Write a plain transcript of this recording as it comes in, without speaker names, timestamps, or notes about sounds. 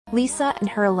Lisa and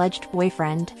her alleged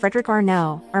boyfriend, Fredrick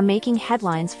Arnault, are making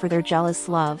headlines for their jealous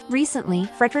love. Recently,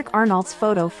 Fredrick Arnault's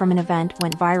photo from an event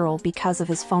went viral because of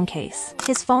his phone case.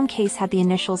 His phone case had the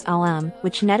initials LM,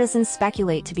 which netizens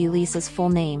speculate to be Lisa's full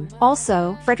name.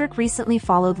 Also, Fredrick recently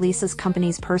followed Lisa's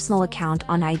company's personal account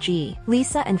on IG.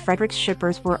 Lisa and Fredrick's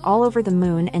shippers were all over the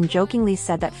moon and jokingly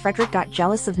said that Fredrick got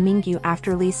jealous of Mingyu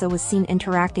after Lisa was seen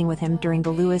interacting with him during the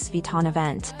Louis Vuitton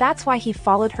event. That's why he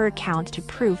followed her account to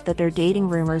prove that their dating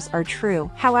rumors are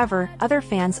true. However, other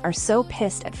fans are so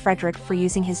pissed at Fredrick for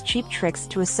using his cheap tricks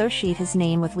to associate his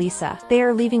name with Lisa. They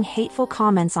are leaving hateful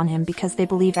comments on him because they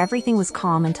believe everything was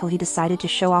calm until he decided to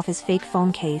show off his fake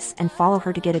phone case and follow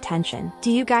her to get attention.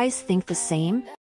 Do you guys think the same?